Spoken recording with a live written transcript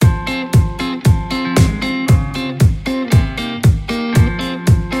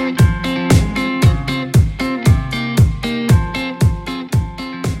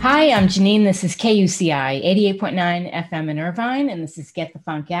I'm Janine. This is KUCI 88.9 FM in Irvine, and this is Get the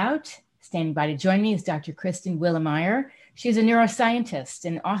Funk Out. Standing by to join me is Dr. Kristen Willemeyer. She's a neuroscientist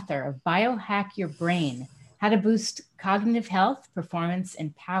and author of Biohack Your Brain, How to Boost Cognitive Health, Performance,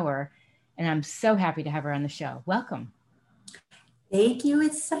 and Power. And I'm so happy to have her on the show. Welcome. Thank you.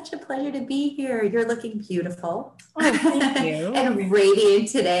 It's such a pleasure to be here. You're looking beautiful. Oh, thank you. And radiant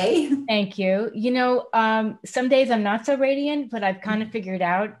today. Thank you. You know, some days I'm not so radiant, but I've kind of figured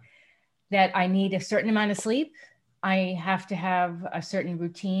out that I need a certain amount of sleep. I have to have a certain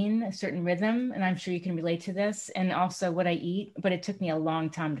routine, a certain rhythm, and I'm sure you can relate to this, and also what I eat, but it took me a long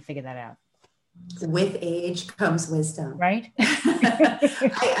time to figure that out. With age comes wisdom. Right?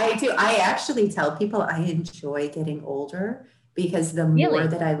 I do. I actually tell people I enjoy getting older because the more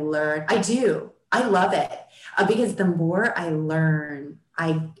that I learn, I do. I love it because the more I learn,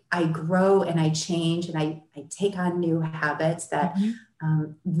 I grow and I change and I take on new habits that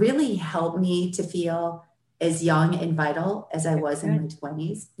really help me to feel as young and vital as I was in my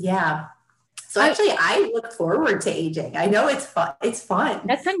 20s. Yeah. So actually, I look forward to aging. I know it's fun. It's fun.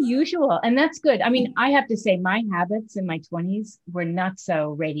 That's unusual. And that's good. I mean, I have to say my habits in my 20s were not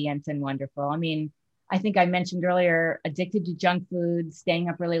so radiant and wonderful. I mean, I think I mentioned earlier, addicted to junk food, staying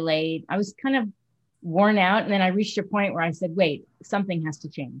up really late. I was kind of worn out. And then I reached a point where I said, wait, something has to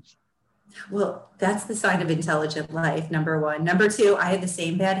change. Well, that's the sign of intelligent life, number one. Number two, I had the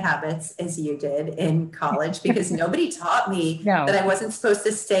same bad habits as you did in college because nobody taught me that I wasn't supposed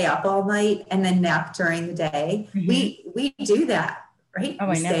to stay up all night and then nap during the day. We do that, right? Oh,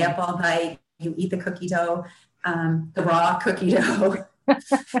 you stay up all night, you eat the cookie dough, the raw cookie dough.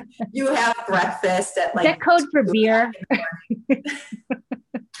 You have breakfast at like— Is that code for beer?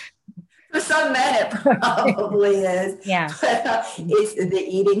 For some men, it probably is. Yeah. But, it's the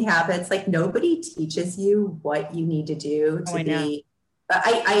eating habits. Like nobody teaches you what you need to do to be.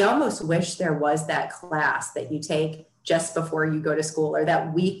 I almost wish there was that class that you take just before you go to school, or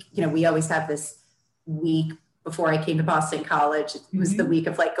that week. You know, we always have this week before I came to Boston College. It was the week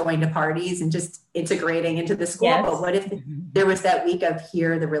of like going to parties and just integrating into the school. Yes. But what if there was that week of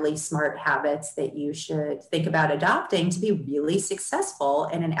here are the really smart habits that you should think about adopting to be really successful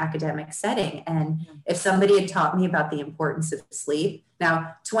in an academic setting? And if somebody had taught me about the importance of sleep,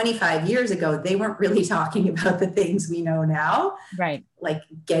 now 25 years ago, they weren't really talking about the things we know now. Right. Like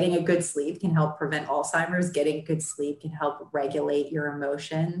getting a good sleep can help prevent Alzheimer's. Getting good sleep can help regulate your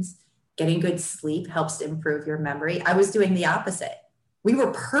emotions. Getting good sleep helps to improve your memory. I was doing the opposite. We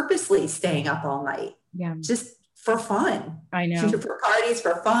were purposely staying up all night, just for fun. I know. For parties,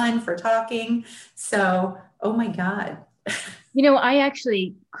 for fun, for talking. So, oh my God. You know, I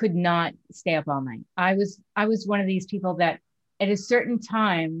actually could not stay up all night. I was one of these people that at a certain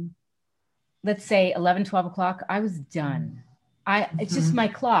time, let's say 11, 12 o'clock, I was done. It's just my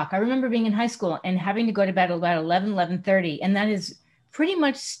clock. I remember being in high school and having to go to bed at about 11, 11:30. And that is pretty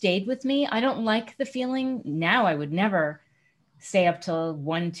much stayed with me. I don't like the feeling now. I would never stay up till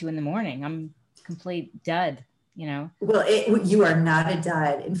 1, 2 in the morning. I'm complete dud, you know? Well, you are not a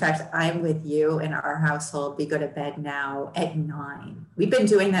dud. In fact, I'm with you in our household. We go to bed now at 9. We've been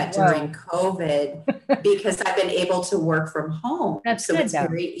doing that during COVID because I've been able to work from home. That's so good, it's though.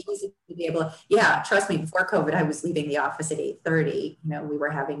 very easy to be able to, trust me, before COVID, I was leaving the office at 8:30. You know, we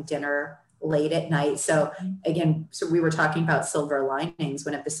were having dinner late at night. So again, we were talking about silver linings.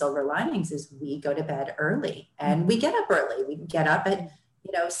 One of the silver linings is we go to bed early and we get up early. We get up at,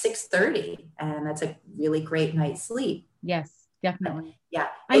 6:30, and that's a really great night's sleep. Yes, definitely. Yeah.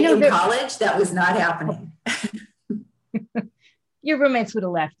 I know in college, that was not happening. Your roommates would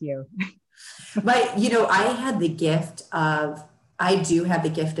have left you. But, I do have the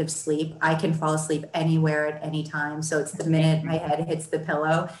gift of sleep. I can fall asleep anywhere at any time. So it's the minute my head hits the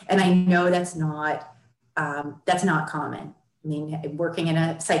pillow. And I know that's not common. I mean, working in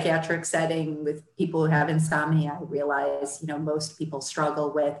a psychiatric setting with people who have insomnia, I realize, most people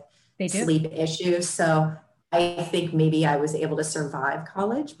struggle with sleep issues. So I think maybe I was able to survive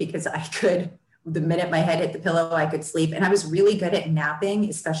college because the minute my head hit the pillow, I could sleep. And I was really good at napping,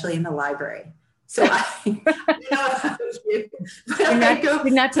 especially in the library. So you're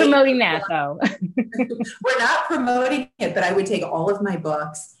not promoting that though. We're not promoting it, but I would take all of my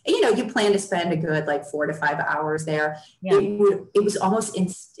books. And, you plan to spend a good 4 to 5 hours there. Yeah. It was almost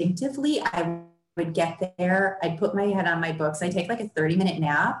instinctively. I would get there. I'd put my head on my books. I'd take a 30-minute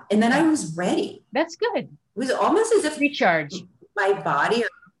nap, and then I was ready. That's good. It was almost as if recharge my body or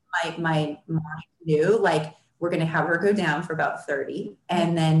my mind knew we're going to have her go down for about 30,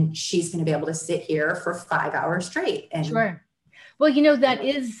 and then she's going to be able to sit here for 5 hours straight. And sure. Well, that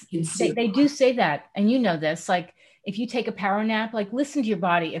is, they do say that. And this, if you take a power nap, like listen to your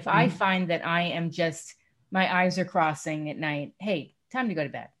body. If I find that I am just, my eyes are crossing at night, hey, time to go to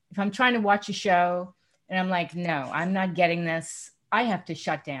bed. If I'm trying to watch a show and I'm like, no, I'm not getting this, I have to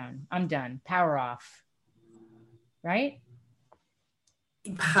shut down. I'm done. Power off. Right?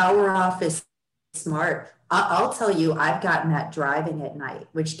 Power off is smart. I'll tell you, I've gotten that driving at night,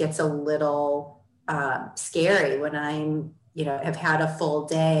 which gets a little scary when I'm, have had a full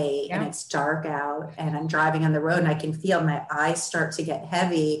day and it's dark out and I'm driving on the road and I can feel my eyes start to get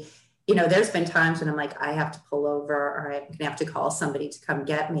heavy. There's been times when I'm like, I have to pull over or I'm gonna have to call somebody to come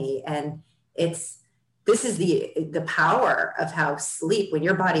get me. And this is the power of how sleep, when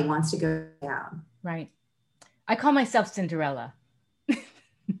your body wants to go down. Right. I call myself Cinderella.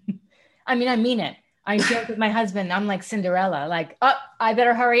 I mean it. I joke with my husband. I'm like Cinderella, like, oh, I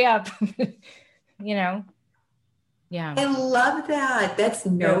better hurry up. Yeah. I love that. That's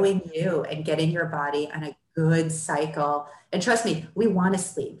knowing you and getting your body on a good cycle. And trust me, we want to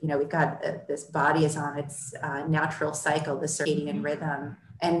sleep. We've got this body is on its natural cycle, the circadian rhythm.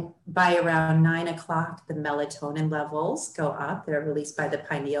 And by around 9 o'clock, the melatonin levels go up. They're released by the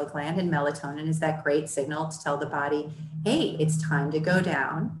pineal gland, and melatonin is that great signal to tell the body, hey, it's time to go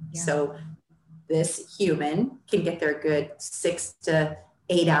down. Yeah. So this human can get their good 6 to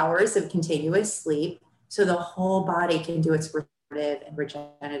 8 hours of continuous sleep. So the whole body can do its restorative and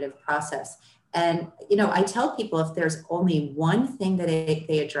regenerative process. And, I tell people if there's only one thing that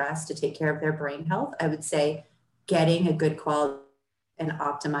they address to take care of their brain health, I would say getting a good quality and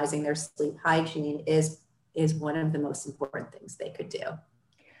optimizing their sleep hygiene is one of the most important things they could do.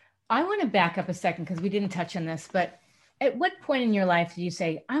 I want to back up a second because we didn't touch on this, but at what point in your life did you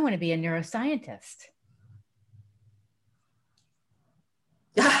say, I want to be a neuroscientist?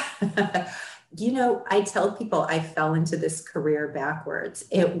 I tell people I fell into this career backwards.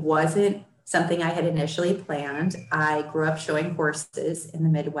 It wasn't something I had initially planned. I grew up showing horses in the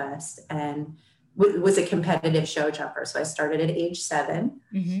Midwest and was a competitive show jumper. So I started at age 7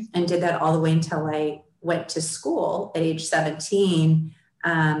 and did that all the way until I went to school at age 17.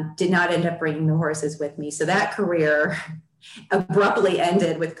 Did not end up bringing the horses with me. So that career abruptly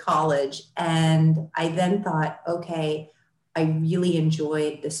ended with college. And I then thought, okay, I really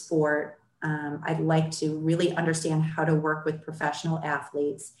enjoyed the sport. I'd like to really understand how to work with professional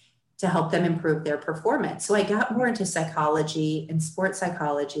athletes to help them improve their performance. So I got more into psychology and sports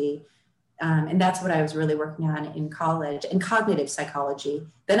psychology. And that's what I was really working on in college, and cognitive psychology.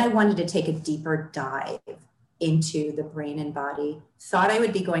 Then I wanted to take a deeper dive into the brain and body. Thought I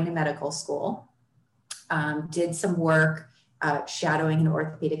would be going to medical school. Did some work shadowing an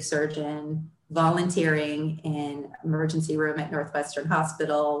orthopedic surgeon, volunteering in emergency room at Northwestern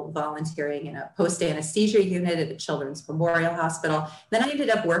Hospital, volunteering in a post-anesthesia unit at a Children's Memorial Hospital. Then I ended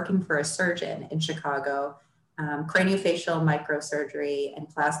up working for a surgeon in Chicago, craniofacial microsurgery and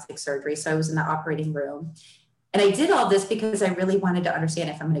plastic surgery. So I was in the operating room. And I did all this because I really wanted to understand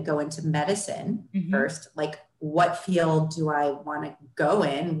if I'm going to go into medicine first, like what field do I want to go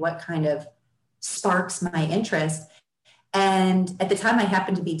in? What kind of sparks my interest? And at the time I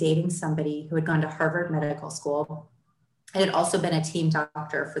happened to be dating somebody who had gone to Harvard Medical School and had also been a team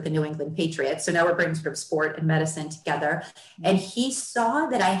doctor for the New England Patriots. So now we're bringing sort of sport and medicine together. And he saw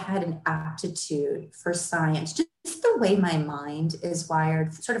that I had an aptitude for science, just the way my mind is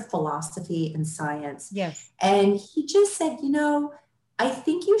wired, sort of philosophy and science. Yes. And he just said, I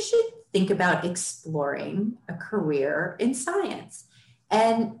think you should think about exploring a career in science.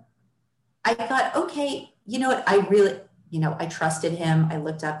 And I thought, okay, I trusted him. I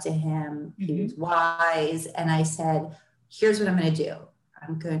looked up to him. He was wise. And I said, here's what I'm going to do.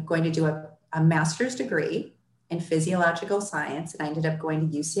 I'm going to do a master's degree in physiological science. And I ended up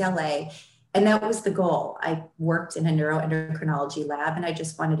going to UCLA. And that was the goal. I worked in a neuroendocrinology lab and I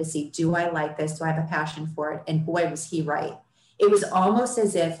just wanted to see, do I like this? Do I have a passion for it? And boy, was he right. It was almost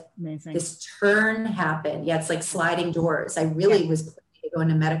as if this turn happened. Yeah, it's like sliding doors. I really was planning to go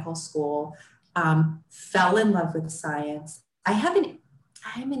into medical school. Fell in love with science. I'm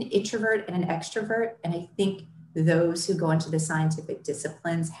an introvert and an extrovert. And I think those who go into the scientific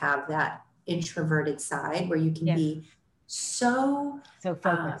disciplines have that introverted side where you can be so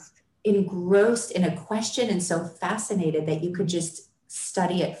focused, engrossed in a question and so fascinated that you could just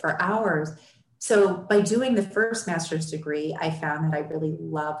study it for hours. So by doing the first master's degree, I found that I really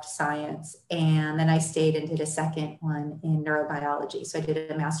loved science. And then I stayed and did a second one in neurobiology. So I did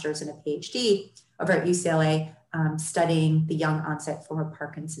a master's and a PhD over at UCLA, studying the young onset form of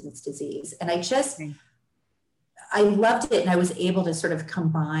Parkinson's disease. And I loved it. And I was able to sort of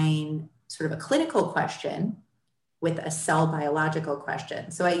combine sort of a clinical question with a cell biological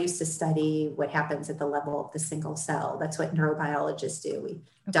question. So I used to study what happens at the level of the single cell. That's what neurobiologists do. We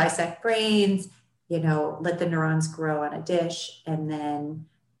dissect brains, let the neurons grow on a dish. And then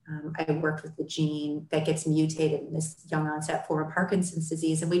I worked with the gene that gets mutated in this young onset form of Parkinson's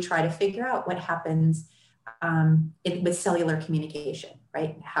disease. And we try to figure out what happens with cellular communication,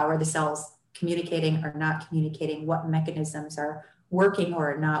 right? How are the cells communicating or not communicating? What mechanisms are working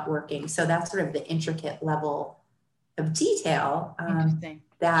or not working? So that's sort of the intricate level of detail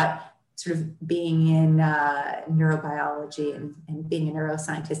that sort of being in neurobiology and being a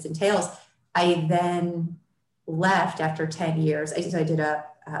neuroscientist entails. I then left after 10 years. I did a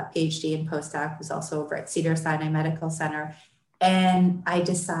PhD and postdoc, was also over at Cedars-Sinai Medical Center. And I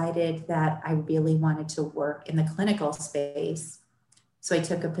decided that I really wanted to work in the clinical space. So I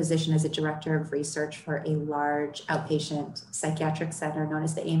took a position as a director of research for a large outpatient psychiatric center known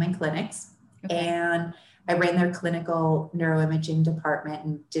as the Amen Clinics. Okay. And I ran their clinical neuroimaging department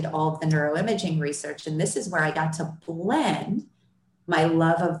and did all of the neuroimaging research. And this is where I got to blend my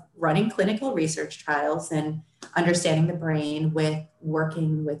love of running clinical research trials and understanding the brain with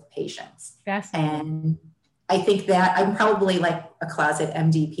working with patients. Fascinating. And I think that I'm probably like a closet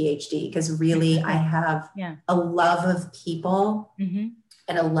MD PhD, because really I have a love of people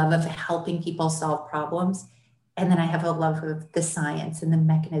and a love of helping people solve problems. And then I have a love of the science and the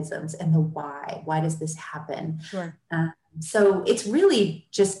mechanisms and the why. Why does this happen? Sure. So it's really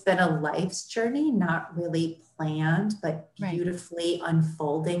just been a life's journey, not really planned, but beautifully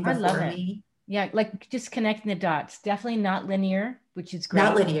unfolding before me. Yeah, like just connecting the dots. Definitely not linear, which is great.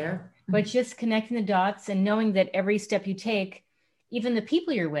 Not linear. But just connecting the dots and knowing that every step you take, even the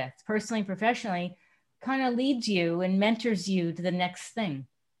people you're with, personally and professionally, kind of leads you and mentors you to the next thing.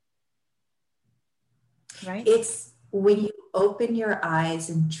 Right? It's when you open your eyes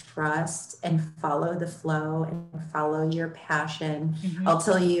and trust and follow the flow and follow your passion. I'll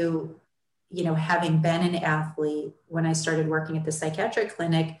tell you, having been an athlete, when I started working at the psychiatric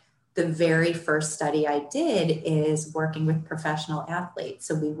clinic, the very first study I did is working with professional athletes.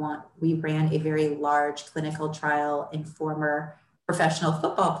 So we ran a very large clinical trial in former professional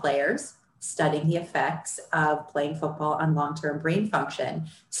football players, studying the effects of playing football on long-term brain function.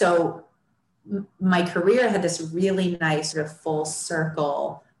 So my career had this really nice sort of full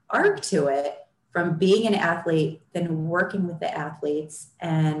circle arc to it, from being an athlete, then working with the athletes.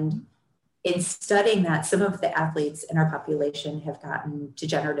 And in studying that, some of the athletes in our population have gotten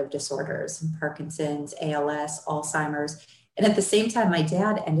degenerative disorders, Parkinson's, ALS, Alzheimer's. And at the same time, my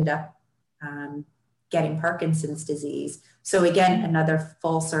dad ended up getting Parkinson's disease. So again, another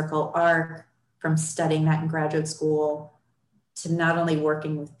full circle arc from studying that in graduate school to not only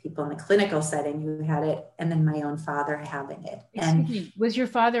working with people in the clinical setting who had it, and then my own father having it. Excuse me, was your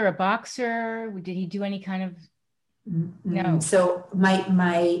father a boxer? Did he do any kind of? No. So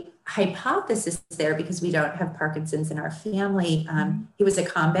my hypothesis there, because we don't have Parkinson's in our family, he was a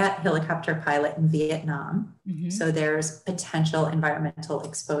combat helicopter pilot in Vietnam. So there's potential environmental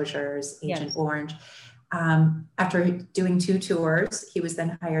exposures, Agent Orange. After doing 2 tours, he was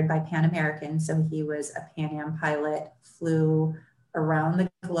then hired by Pan American. So he was a Pan Am pilot, flew around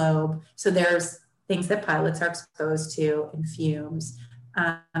the globe. So there's things that pilots are exposed to and fumes.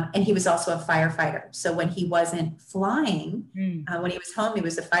 And he was also a firefighter. So when he wasn't flying, when he was home, he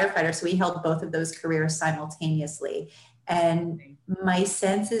was a firefighter. So he held both of those careers simultaneously. And my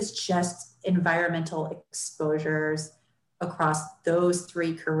sense is just environmental exposures across those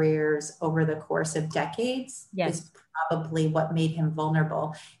 3 careers over the course of decades is probably what made him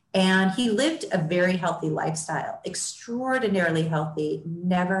vulnerable. And he lived a very healthy lifestyle, extraordinarily healthy,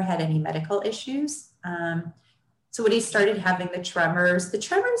 never had any medical issues. So when he started having the tremors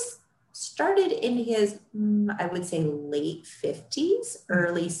started in his, I would say, late 50s,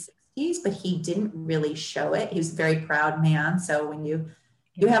 early 60s, but he didn't really show it. He was a very proud man. So when you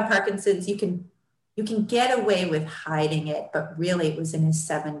have Parkinson's, you can get away with hiding it, but really it was in his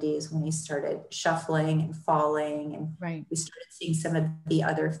 70s when he started shuffling and falling, and we started seeing some of the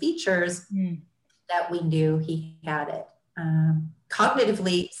other features that we knew he had it.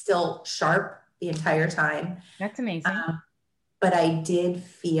 Cognitively still sharp the entire time. That's amazing. But I did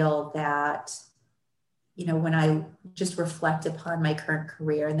feel that, when I just reflect upon my current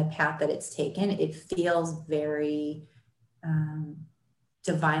career and the path that it's taken, it feels very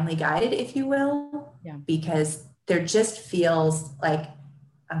divinely guided, if you will, because there just feels like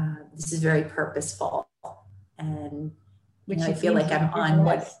this is very purposeful. And I feel like I'm on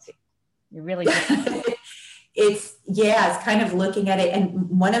what you're really it's kind of looking at it. And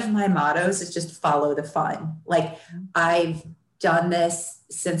one of my mottos is just follow the fun. Like I've done this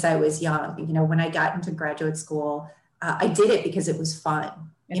since I was young. You know, when I got into graduate school, I did it because it was fun.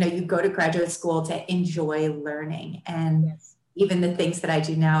 You know, you go to graduate school to enjoy learning. And yes. even the things that I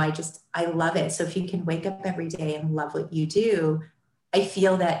do now, I love it. So if you can wake up every day and love what you do, I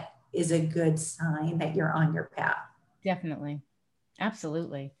feel that is a good sign that you're on your path. Definitely.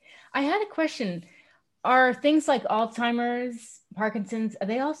 Absolutely. I had a question. Are things like Alzheimer's, Parkinson's, are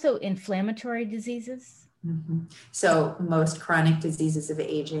they also inflammatory diseases? Mm-hmm. So most chronic diseases of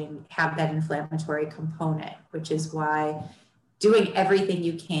aging have that inflammatory component, which is why doing everything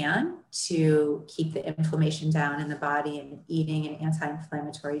you can to keep the inflammation down in the body and eating an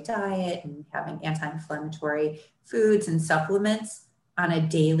anti-inflammatory diet and having anti-inflammatory foods and supplements on a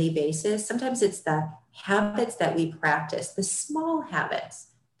daily basis. Sometimes it's the habits that we practice, the small habits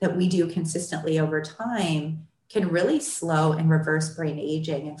that we do consistently over time can really slow and reverse brain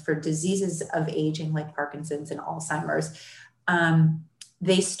aging. And for diseases of aging like Parkinson's and Alzheimer's,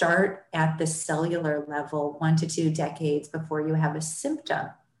 they start at the cellular level 1 to 2 decades before you have a symptom,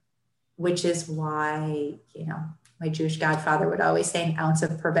 which is why, you know, my Jewish godfather would always say an ounce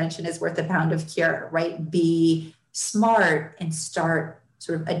of prevention is worth a pound of cure, right? Be smart and start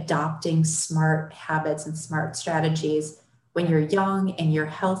sort of adopting smart habits and smart strategies when you're young and you're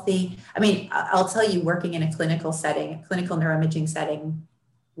healthy. I mean, I'll tell you, working in a clinical setting, a clinical neuroimaging setting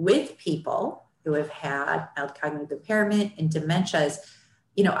with people who have had mild cognitive impairment and dementias,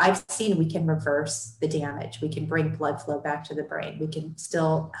 you know, I've seen we can reverse the damage. We can bring blood flow back to the brain. We can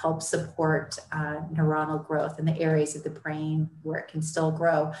still help support neuronal growth in the areas of the brain where it can still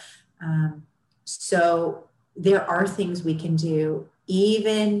grow. So there are things we can do,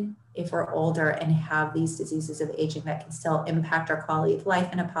 even if we're older and have these diseases of aging, that can still impact our quality of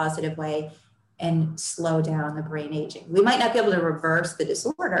life in a positive way and slow down the brain aging. We might not be able to reverse the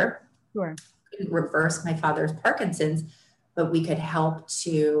disorder, Sure. reverse my father's Parkinson's, but we could help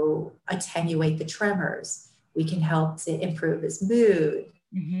to attenuate the tremors. We can help to improve his mood.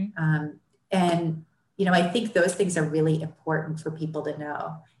 Mm-hmm. And, you know, I think those things are really important for people to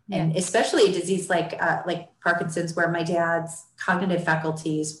know. Yeah. And especially a disease like Parkinson's, where my dad's cognitive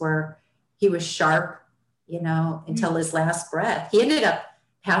faculties were, he was sharp, you know, until his last breath. He ended up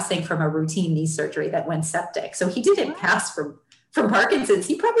passing from a routine knee surgery that went septic. So he didn't pass from Parkinson's.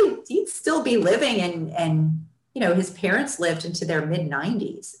 He'd still be living, and you know, his parents lived into their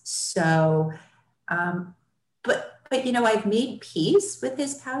mid-90s. So, but you know, I've made peace with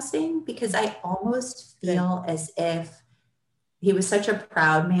his passing because I almost feel as if he was such a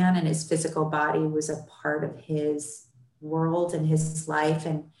proud man and his physical body was a part of his world and his life.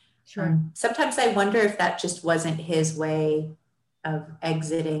 And Sure. Sometimes I wonder if that just wasn't his way of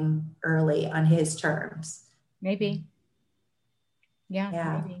exiting early on his terms. Maybe.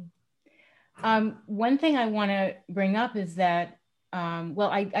 Yeah. Maybe. One thing I want to bring up is that,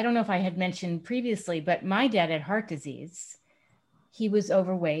 I don't know if I had mentioned previously, but my dad had heart disease. He was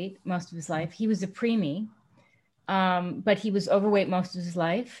overweight most of his life. He was a preemie, but he was overweight most of his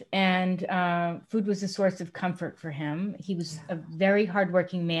life, and food was a source of comfort for him. He was a very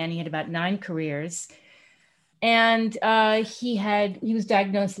hardworking man. He had about 9 careers, and he was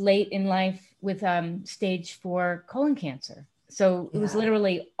diagnosed late in life with stage 4 colon cancer. So it was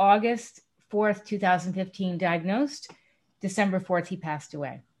literally August 4th, 2015 diagnosed. December 4th, he passed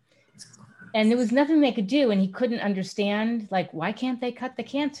away. And there was nothing they could do. And he couldn't understand, like, why can't they cut the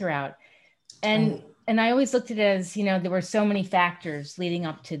cancer out? And I always looked at it as, you know, there were so many factors leading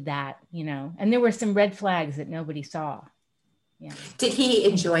up to that, you know, and there were some red flags that nobody saw. Yeah. Did he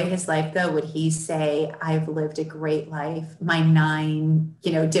enjoy his life though? Would he say, I've lived a great life, my 9,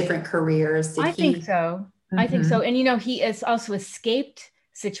 you know, different careers? I think so. Mm-hmm. I think so. And, you know, he has also escaped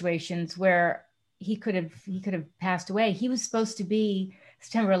situations where he could have passed away. He was supposed to be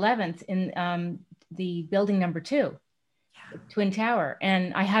September 11th in the building number 2, Twin Tower.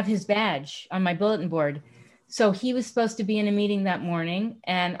 And I have his badge on my bulletin board. So he was supposed to be in a meeting that morning,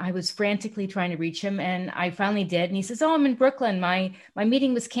 and I was frantically trying to reach him, and I finally did. And he says, "Oh, I'm in Brooklyn. My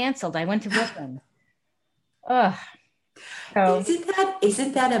meeting was canceled. I went to Brooklyn." Ugh. So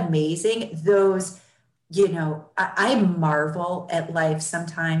isn't that amazing? Those, you know, I marvel at life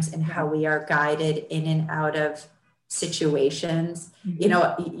sometimes and how we are guided in and out of situations. Mm-hmm. You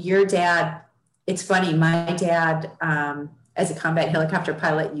know, your dad, it's funny, my dad, as a combat helicopter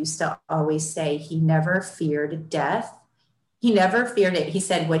pilot, used to always say he never feared death. He never feared it. He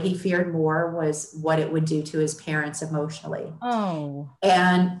said what he feared more was what it would do to his parents emotionally. Oh.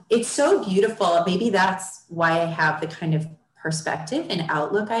 And it's so beautiful. Maybe that's why I have the kind of perspective and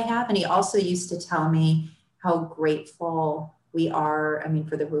outlook I have. And he also used to tell me how grateful we are, I mean,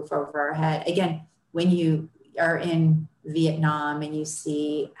 for the roof over our head. Again, when you are in Vietnam and you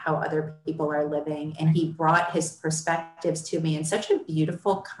see how other people are living. And he brought his perspectives to me in such a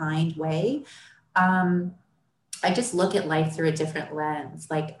beautiful, kind way. I just look at life through a different lens.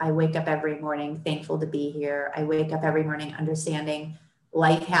 Like I wake up every morning thankful to be here. I wake up every morning understanding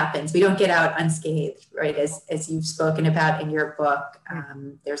life happens. We don't get out unscathed, right? As you've spoken about in your book,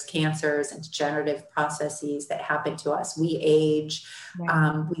 there's cancers and degenerative processes that happen to us. We age,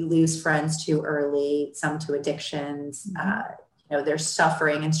 we lose friends too early, some to addictions. There's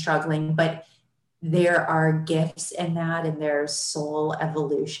suffering and struggling, but there are gifts in that, and there's soul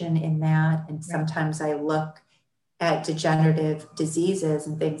evolution in that. And sometimes I look at degenerative diseases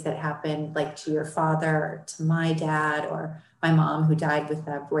and things that happen like to your father or to my dad or my mom, who died with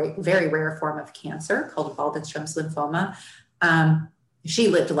a very rare form of cancer called Waldenstrom's lymphoma. She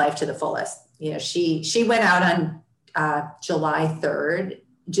lived life to the fullest. She went out on July 3rd,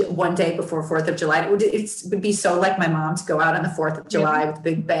 one day before 4th of July. It would be so like my mom to go out on the 4th of July with a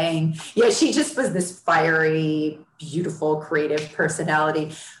big bang. Yeah, she just was this fiery, beautiful, creative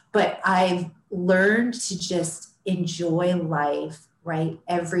personality. But I've learned to just enjoy life, right?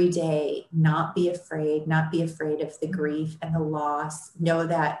 Every day, not be afraid of the grief and the loss. Know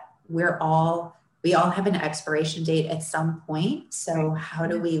that we all have an expiration date at some point. So how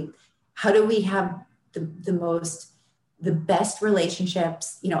do we have the best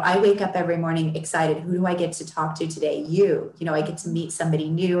relationships? I wake up every morning excited. Who do I get to talk to today? You. I get to meet somebody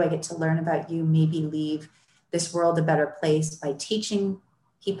new. I get to learn about you, maybe leave this world a better place by teaching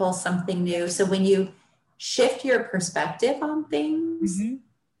people something new. So when you shift your perspective on things,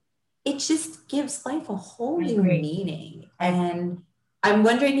 it just gives life a whole new meaning. And I'm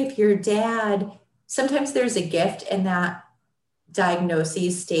wondering if your dad, sometimes there's a gift in that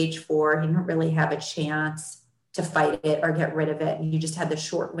diagnosis, stage 4, he didn't really have a chance to fight it or get rid of it. And you just had the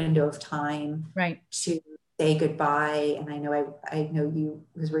short window of time to say goodbye. And I know you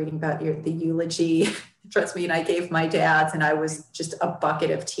was reading about the eulogy. Trust me, and I gave my dad's, and I was just a bucket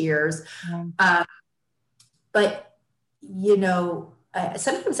of tears. But,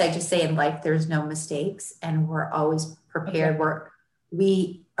 sometimes I just say in life, there's no mistakes, and we're always prepared. We're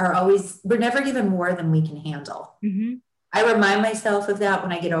never given more than we can handle. I remind myself of that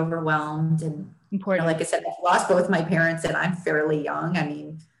when I get overwhelmed. And like I said, I've lost both my parents and I'm fairly young. I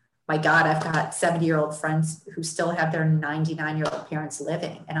mean, my God, I've got 70-year-old friends who still have their 99-year-old parents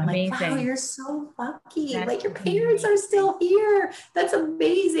living. And I'm like, wow, you're so lucky. Like your parents are still here. That's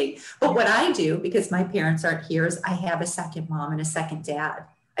amazing. But what I do, because my parents aren't here, is I have a second mom and a second dad.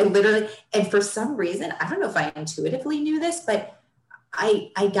 And for some reason, I don't know if I intuitively knew this, but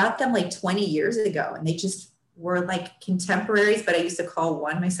I got them like 20 years ago, and they just were like contemporaries, but I used to call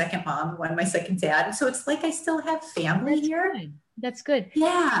one my second mom, one my second dad. And so it's like I still have family here. That's good.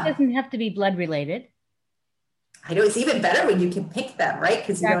 Yeah. It doesn't have to be blood related. I know, it's even better when you can pick them, right?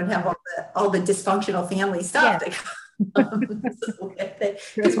 Because you don't have all the dysfunctional family stuff. Yes.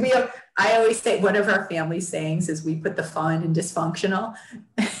 Because I always say, one of our family sayings is we put the fun in dysfunctional.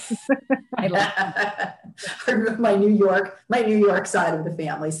 I love that. my New York side of the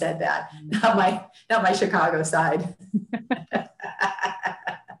family said that. Not my Chicago side.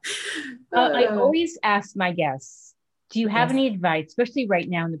 I always ask my guests, do you have any advice, especially right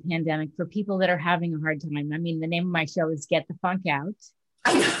now in the pandemic, for people that are having a hard time? I mean, the name of my show is Get the Funk Out.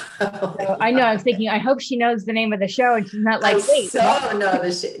 I know. So I know. I was thinking, I hope she knows the name of the show and she's not like, wait. Not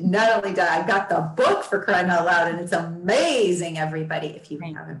only that, I got the book, for crying out loud, and it's amazing, everybody. If you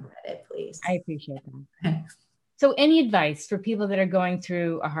haven't read it, please. I appreciate that. So any advice for people that are going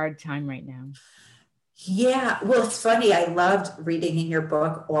through a hard time right now? Yeah, well, it's funny. I loved reading in your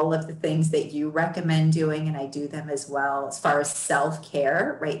book all of the things that you recommend doing, and I do them as well, as far as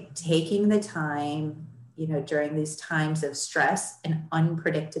self-care, right? Taking the time, during these times of stress and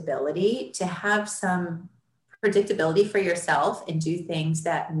unpredictability, to have some predictability for yourself and do things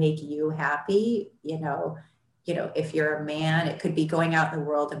that make you happy. If you're a man, it could be going out in the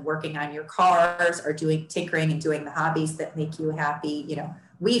world and working on your cars, or doing tinkering and doing the hobbies that make you happy.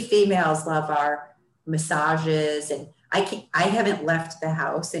 We females love our massages, and I haven't left the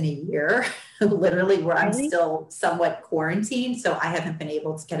house in a year, literally, where I'm still somewhat quarantined. So I haven't been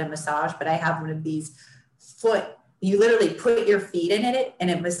able to get a massage, but I have one of these you literally put your feet in it and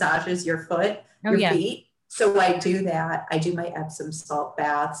it massages your feet. So I do that. I do my Epsom salt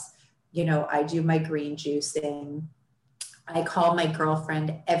baths. I do my green juicing. I call my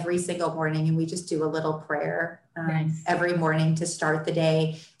girlfriend every single morning and we just do a little prayer every morning to start the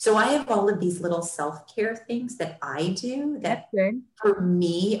day. So I have all of these little self-care things that I do that for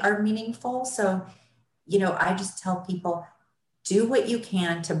me are meaningful. So, I just tell people, do what you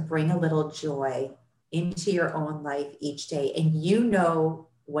can to bring a little joy into your own life each day. And you know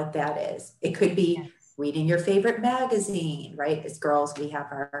what that is. It could be Yes. reading your favorite magazine, right? As girls, we have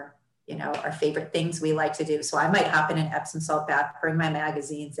our, you know, our favorite things we like to do. So I might hop in an Epsom salt bath, bring my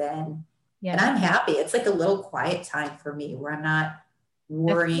magazines in, Yes. and I'm happy. It's like a little quiet time for me where I'm not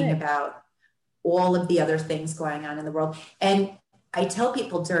worrying about all of the other things going on in the world. And I tell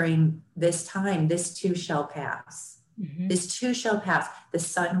people during this time, this too shall pass. Mm-hmm. This too shall pass. The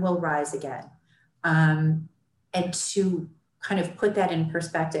sun will rise again. And to kind of put that in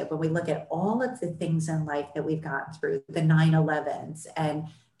perspective, when we look at all of the things in life that we've gone through, the 9/11s, and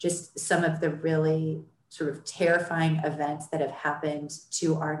just some of the really sort of terrifying events that have happened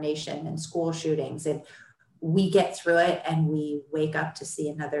to our nation, and school shootings, and we get through it and we wake up to see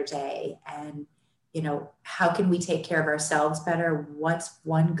another day. And, you know, how can we take care of ourselves better? What's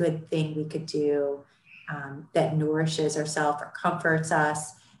one good thing we could do that nourishes ourselves or comforts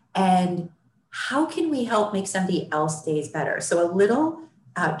us? And how can we help make somebody else's days better? So a little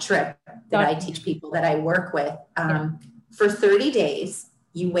trick that I teach people that I work with, for 30 days,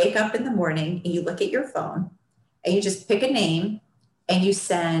 you wake up in the morning and you look at your phone and you just pick a name and you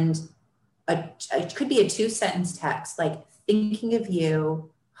send it could be a 2-sentence text, like, thinking of you,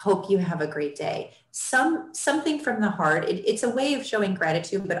 hope you have a great day. Something from the heart. It's a way of showing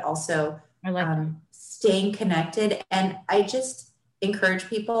gratitude, but also I like staying connected. And I just encourage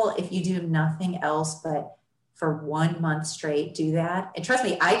people, if you do nothing else but for 1 month straight, do that. And trust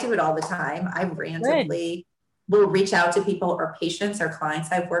me, I do it all the time. I randomly will reach out to people or patients or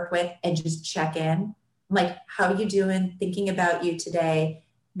clients I've worked with and just check in. I'm like, how you doing? Thinking about you today.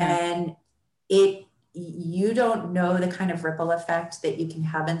 And you don't know the kind of ripple effect that you can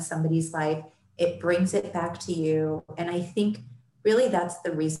have in somebody's life. It brings it back to you. And I think really that's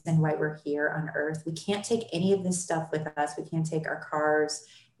the reason why we're here on earth. We can't take any of this stuff with us. We can't take our cars,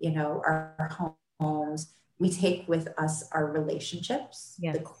 you know, our homes. We take with us our relationships,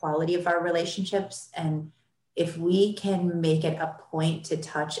 the quality of our relationships. And if we can make it a point to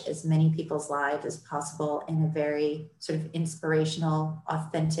touch as many people's lives as possible in a very sort of inspirational,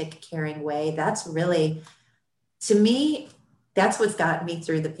 authentic, caring way, that's really, to me, that's what's gotten me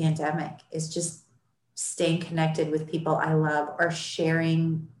through the pandemic, is just staying connected with people I love, or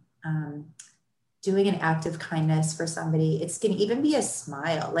sharing, doing an act of kindness for somebody. It can even be a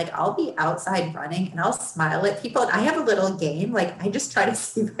smile. Like, I'll be outside running and I'll smile at people. And I have a little game. Like, I just try to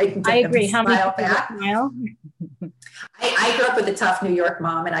see if I can get them to smile back. I grew up with a tough New York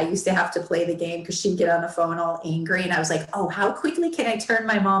mom, and I used to have to play the game because she'd get on the phone all angry. And I was like, oh, how quickly can I turn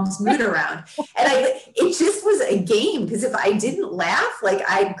my mom's mood around? And it just was a game, because if I didn't laugh, like,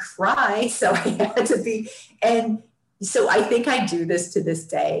 I'd cry. So I had to be, and so I think I do this to this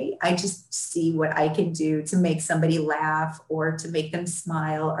day. I just see what I can do to make somebody laugh, or to make them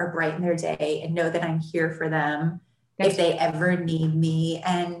smile, or brighten their day, and know that I'm here for them if they ever need me.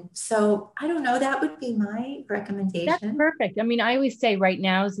 And so I don't know, that would be my recommendation. That's perfect. I mean, I always say right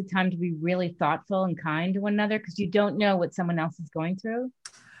now is the time to be really thoughtful and kind to one another, because you don't know what someone else is going through.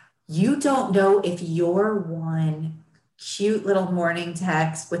 You don't know if your one cute little morning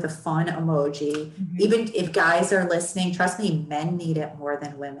text with a fun emoji, even if guys are listening, trust me, men need it more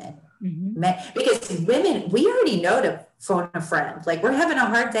than women. Men, because women, we already know to phone a friend. Like, we're having a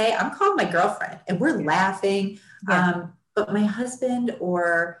hard day, I'm calling my girlfriend and we're laughing. But my husband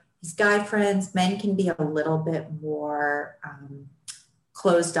or his guy friends, men can be a little bit more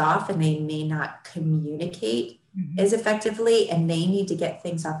closed off, and they may not communicate as effectively, and they need to get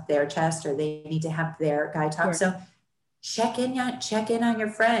things off their chest, or they need to have their guy talk. So check in on your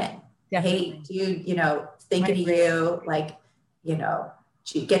friend. Definitely. Hey, dude, you know, thinking of you, like, you know,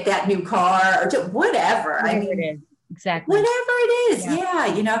 get that new car, or whatever. Whatever it is. Exactly. Whatever it is. Yeah.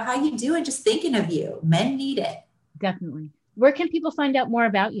 You know, how you doing? Just thinking of you. Men need it. Definitely. Where can people find out more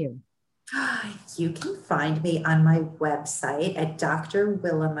about you? You can find me on my website at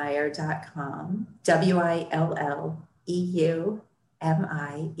drwillemeyer.com, WILLEUMIER.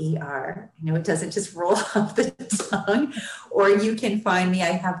 I know it doesn't just roll off the tongue. Or you can find me.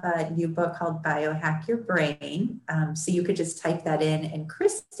 I have a new book called Biohack Your Brain. So you could just type that in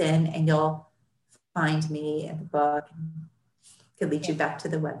Kristen, and you'll find me in the book. It could lead you back to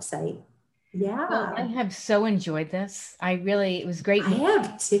the website. Yeah. Well, I have so enjoyed this. It was great. I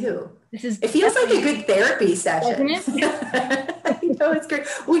have too. It feels like a good therapy session. Doesn't it? I know, it's great.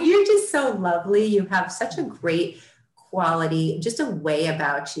 Well, you're just so lovely. You have such a great quality, just a way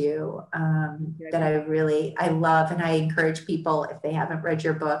about you that I love. And I encourage people, if they haven't read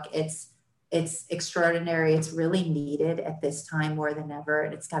your book, it's extraordinary. It's really needed at this time more than ever.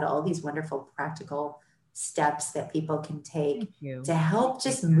 And it's got all these wonderful practical steps that people can take you. to help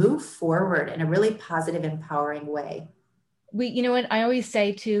just move forward in a really positive, empowering way. You know what I always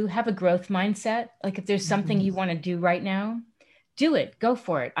say, to have a growth mindset. Like if there's something you want to do right now, do it, go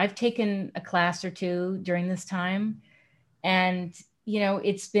for it. I've taken a class or two during this time, and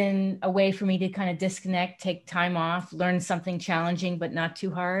it's been a way for me to kind of disconnect, take time off, learn something challenging, but not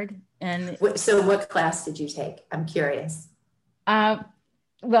too hard. And so what class did you take? I'm curious.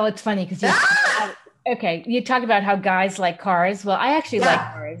 Well, it's funny because you talk about how guys like cars. Well, I actually like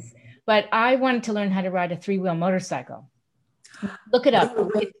cars, but I wanted to learn how to ride a 3-wheel motorcycle. Look it up.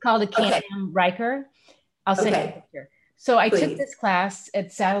 It's called a Can-Am Ryker. I'll send you a picture. So I took this class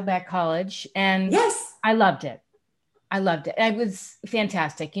at Saddleback College, and I loved it. It was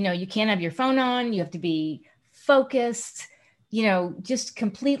fantastic. You can't have your phone on. You have to be focused, just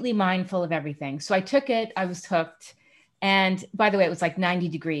completely mindful of everything. So I took it. I was hooked. And by the way, it was like 90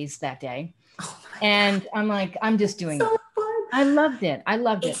 degrees that day. And I'm like, I'm just doing it. Fun. I loved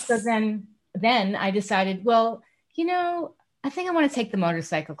it. So then I decided, well, I think I want to take the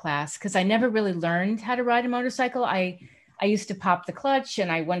motorcycle class, because I never really learned how to ride a motorcycle. I used to pop the clutch,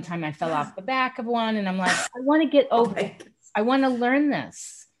 and one time I fell off the back of one, and I'm like, I want to get over it. I want to learn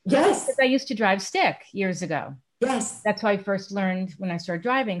this. Yes. Because I used to drive stick years ago. Yes. That's how I first learned when I started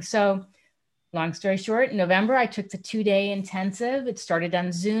driving. So long story short, in November, I took the 2-day intensive. It started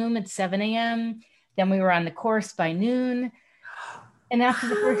on Zoom at 7 a.m. Then we were on the course by noon. And after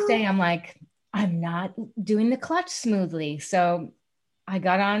the first day, I'm like, I'm not doing the clutch smoothly. So I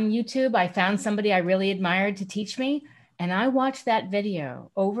got on YouTube. I found somebody I really admired to teach me. And I watched that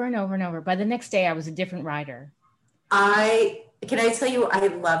video over and over and over. By the next day, I was a different rider. Can I tell you, I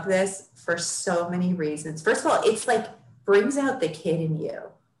love this for so many reasons. First of all, it's like brings out the kid in you.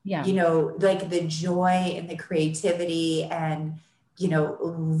 Yeah. Like the joy and the creativity, and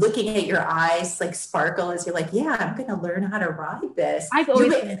looking at your eyes like sparkle as you're like, yeah, I'm going to learn how to ride this. I've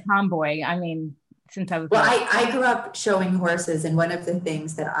always been a tomboy. I mean, since I was I grew up showing horses, and one of the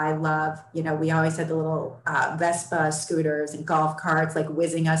things that I love, we always had the little Vespa scooters and golf carts like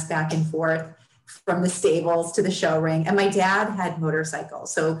whizzing us back and forth from the stables to the show ring. And my dad had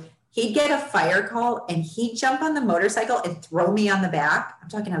motorcycles, so he'd get a fire call and he'd jump on the motorcycle and throw me on the back. I'm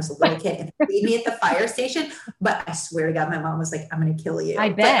talking, I was a little kid, and leave me at the fire station. But I swear to God, my mom was like, I'm going to kill you. I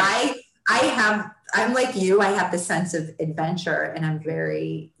bet. But I'm like you, I have the sense of adventure, and I'm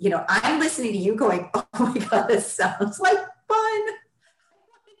very, I'm listening to you going, oh my God, this sounds like fun.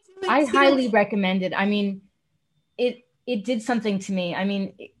 I highly recommend it. I mean, it did something to me. I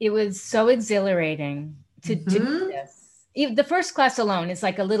mean, it was so exhilarating to do this. The first class alone is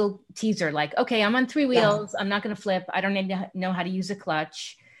like a little teaser, like, okay, I'm on 3 wheels. I'm not going to flip. I don't need to know how to use a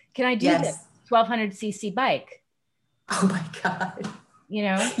clutch. Can I do this 1200cc bike? Oh my God.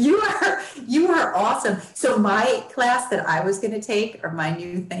 You are awesome. So my class that I was going to take, or my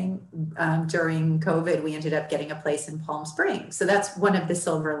new thing during COVID, we ended up getting a place in Palm Springs. So that's one of the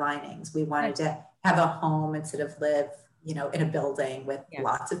silver linings. We wanted to have a home instead of live in a building with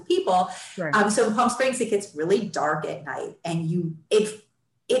lots of people. Sure. So in Palm Springs, it gets really dark at night, and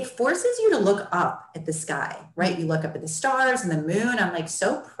it forces you to look up at the sky, right? You look up at the stars and the moon. I'm like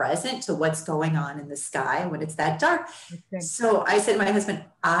so present to what's going on in the sky when it's that dark. Okay. So I said to my husband,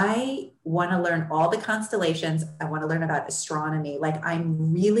 I want to learn all the constellations. I want to learn about astronomy. Like,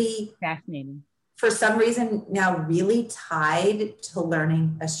 I'm really fascinating, for some reason now, really tied to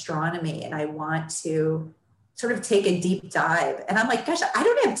learning astronomy. And I want to sort of take a deep dive. And I'm like, gosh, I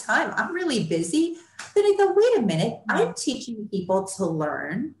don't have time. I'm really busy. Then I go, wait a minute, I'm teaching people to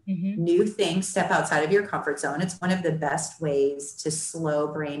learn new things, step outside of your comfort zone. It's one of the best ways to slow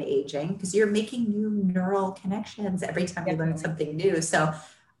brain aging, because you're making new neural connections every time you learn something new. So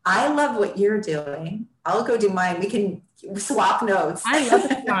I love what you're doing. I'll go do mine. We can swap notes. I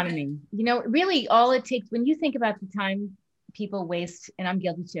love astronomy. Really all it takes, when you think about the time people waste, and I'm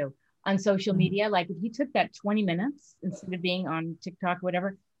guilty too, on social media, like if you took that 20 minutes instead of being on TikTok or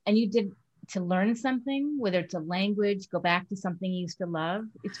whatever, and you did to learn something, whether it's a language, go back to something you used to love,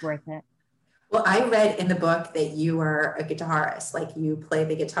 it's worth it. Well, I read in the book that you are a guitarist, like you play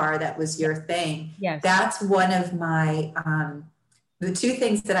the guitar, that was your thing. Yes. That's one of my, the 2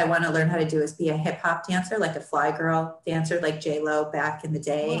 things that I want to learn how to do is be a hip hop dancer, like a fly girl dancer, like J-Lo back in the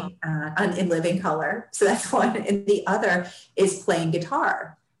day, in Living Color. So that's one. And the other is playing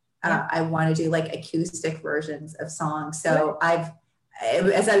guitar. I want to do like acoustic versions of songs. So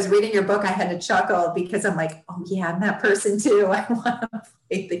as I was reading your book, I had to chuckle because I'm like, oh yeah, I'm that person too. I want to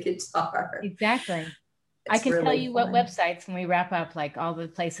play the guitar. Exactly. I can really tell you what websites when we wrap up, like all the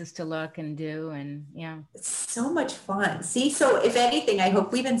places to look and do, and It's so much fun. See, so if anything, I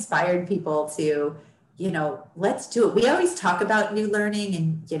hope we've inspired people to let's do it. We always talk about new learning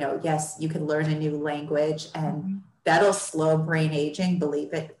and, yes, you can learn a new language and that'll slow brain aging,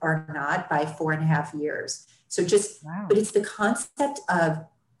 believe it or not, by 4.5 years. So but it's the concept of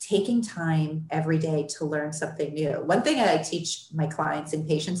taking time every day to learn something new. One thing I teach my clients and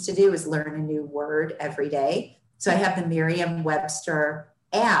patients to do is learn a new word every day. So I have the Merriam-Webster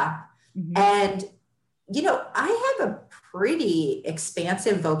app, and I have a pretty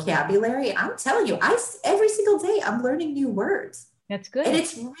expansive vocabulary. I'm telling you, every single day I'm learning new words. That's good. And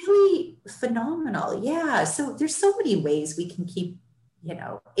it's really phenomenal. Yeah. So there's so many ways we can keep,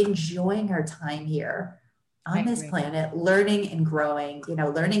 enjoying our time here on this planet, learning and growing.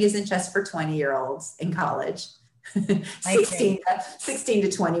 Learning isn't just for 20-year-olds in college, 16 to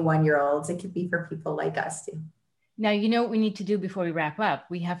 21-year-olds. It could be for people like us too. Now, you know what we need to do before we wrap up?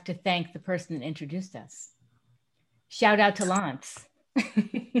 We have to thank the person that introduced us. Shout out to Lance.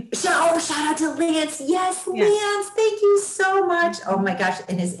 Shout out to Lance. Yes, Lance, thank you so much. Oh my gosh,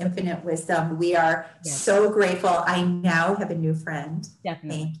 in his infinite wisdom, we are so grateful. I now have a new friend.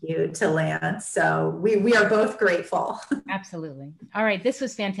 Definitely. Thank you to Lance. So we are both grateful. Absolutely. All right, this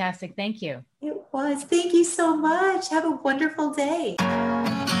was fantastic. Thank you. It was. Thank you so much. Have a wonderful day.